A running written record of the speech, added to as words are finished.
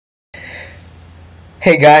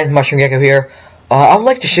Hey guys, Mushroom Gecko here. I would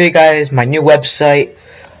like to show you guys my new website.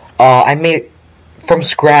 I made it from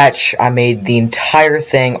scratch. I made the entire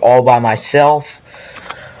thing all by myself.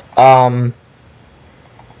 It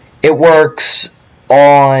works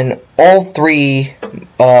on all three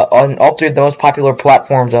of the most popular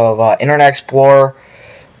platforms of Internet Explorer,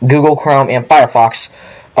 Google Chrome, and Firefox.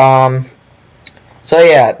 So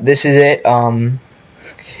yeah, this is it.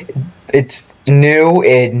 It's new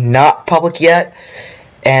and not public yet.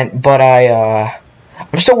 But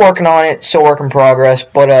I'm still working on it, still work in progress,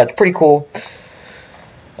 but it's pretty cool.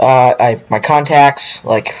 My contacts,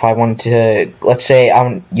 like if I wanted to, let's say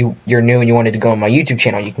you're new and you wanted to go on my YouTube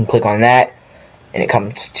channel, you can click on that, and it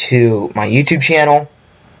comes to my YouTube channel.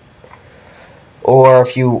 Or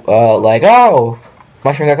if you like, oh,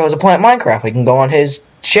 Mushroom Gecko is a Plant Minecraft, we can go on his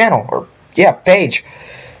channel or page.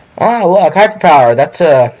 Oh look, Hyperpower, that's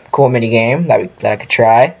a cool mini game that I could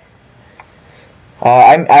try.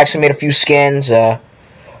 I actually made a few skins,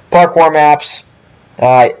 parkour maps.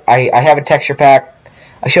 I have a texture pack.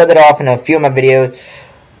 I showed that off in a few of my videos,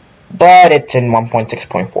 but it's in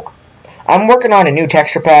 1.6.4. I'm working on a new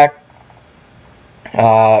texture pack.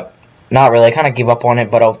 Not really. I kind of gave up on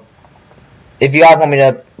it, but if you guys want me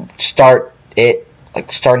to start it,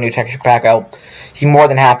 like start a new texture pack, I'll be more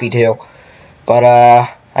than happy to. But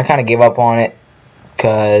I kind of gave up on it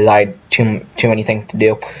because I had too many things to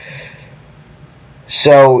do.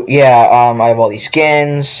 So yeah, I have all these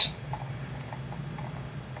skins.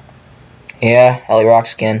 Yeah, Ellie Rock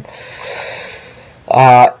skin.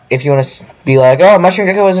 If you want to be like, oh, Mushroom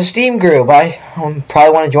Gecko is a Steam group, I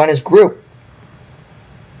probably want to join his group.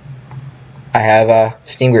 I have a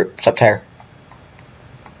Steam group, it's up there.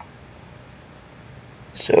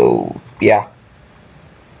 So yeah.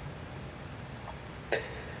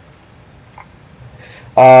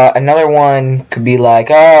 Another one could be like,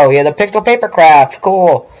 oh, yeah, the Pixel Papercraft,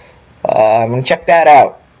 cool. I'm gonna check that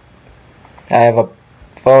out. I have a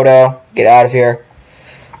photo. Get out of here.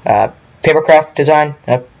 Papercraft design.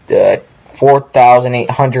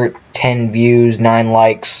 4,810 views, 9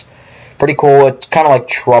 likes. Pretty cool. It's kind of like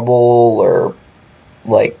Trouble or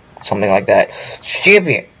like something like that.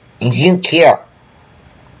 Stupid. You care.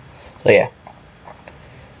 So yeah.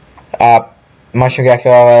 Mushroom Gecko,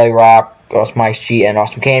 Ellie Rock, Awesome Ice G, and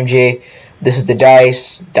Awesome KMG. This is the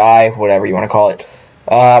dive, whatever you want to call it.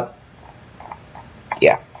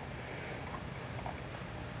 Yeah.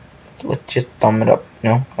 Let's just thumb it up.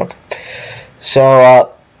 No? Okay.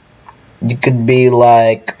 So, you could be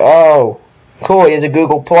like, oh, cool, he has a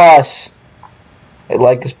Google Plus. I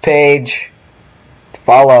like his page.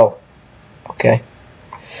 Follow. Okay.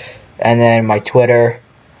 And then my Twitter.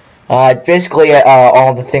 Basically,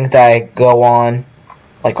 all the things that I go on,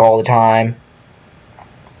 like all the time.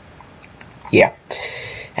 Yeah.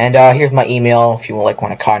 And here's my email if you want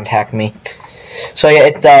to contact me. So yeah,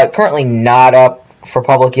 it's currently not up for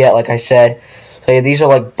public yet, like I said. So yeah, these are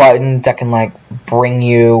like buttons that can like bring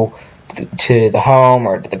you to the home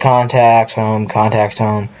or to the contacts home.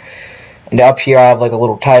 And up here I have like a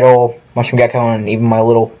little title, Mushroom Gecko, and even my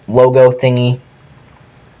little logo thingy.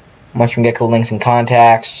 Mushroom Gecko links and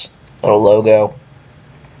contacts, little logo,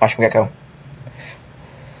 Mushroom Gecko.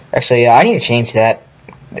 Actually, I need to change that.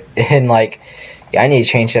 And like, yeah, I need to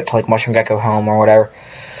change that to like Mushroom Gecko Home or whatever.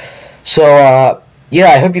 So, yeah,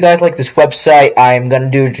 I hope you guys like this website. I'm going to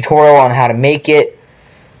do a tutorial on how to make it.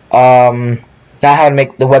 Not how to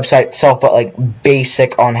make the website itself, but like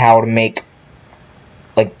basic on how to make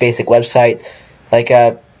like basic website. Like,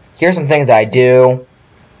 here's some things that I do.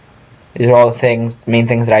 These are all the main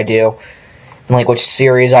things that I do. And like which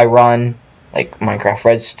series I run, like Minecraft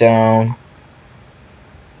Redstone.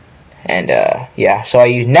 And yeah, so I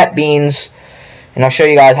use NetBeans, and I'll show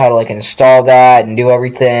you guys how to like install that and do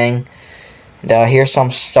everything. And here's some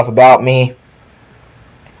stuff about me. If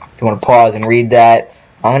you want to pause and read that,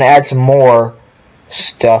 I'm gonna add some more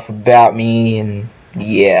stuff about me, and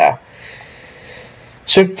yeah.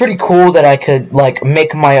 So it's pretty cool that I could like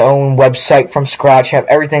make my own website from scratch, have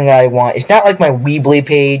everything that I want. It's not like my Weebly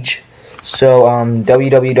page. So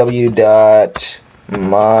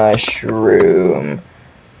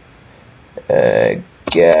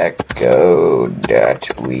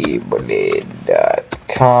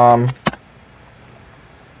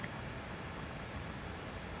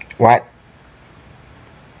What?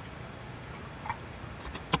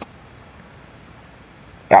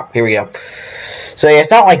 Oh, here we go. So yeah,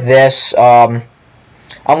 it's not like this. I'm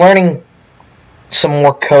learning some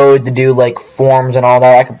more code to do like forms and all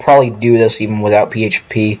that. I could probably do this even without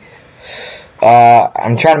PHP.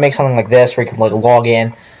 I'm trying to make something like this where you can like log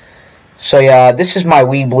in. So yeah, this is my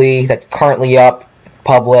Weebly that's currently up,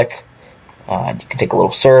 public. You can take a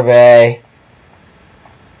little survey,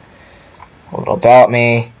 a little about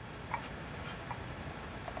me,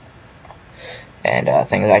 and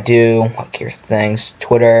things I do, like here's things,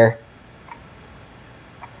 Twitter,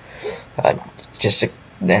 and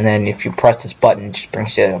then if you press this button, it just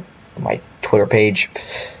brings you to my Twitter page,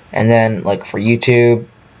 and then like for YouTube,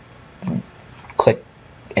 click,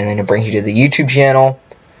 and then it brings you to the YouTube channel.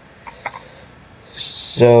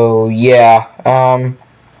 So yeah,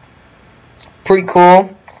 pretty cool.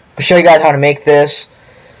 I'll show you guys how to make this.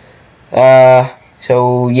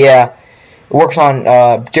 So yeah, it works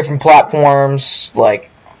on different platforms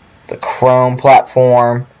like the Chrome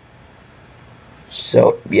platform.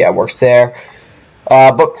 So yeah, it works there.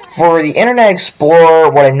 But for the Internet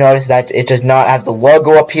Explorer, what I've noticed is that it does not have the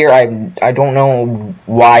logo up here. I don't know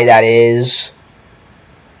why that is.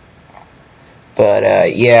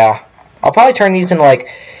 But yeah, I'll probably turn these into like,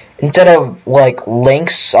 instead of like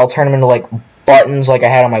links, I'll turn them into like buttons like I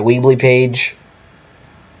had on my Weebly page.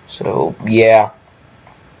 So yeah.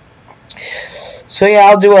 So yeah,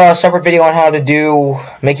 I'll do a separate video on how to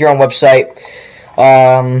make your own website.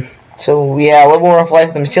 So yeah, live more of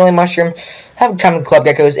life with the Mycelium Mushroom. Have a common club,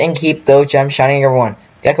 geckos, and keep those gems shining, everyone.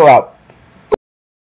 Gecko out.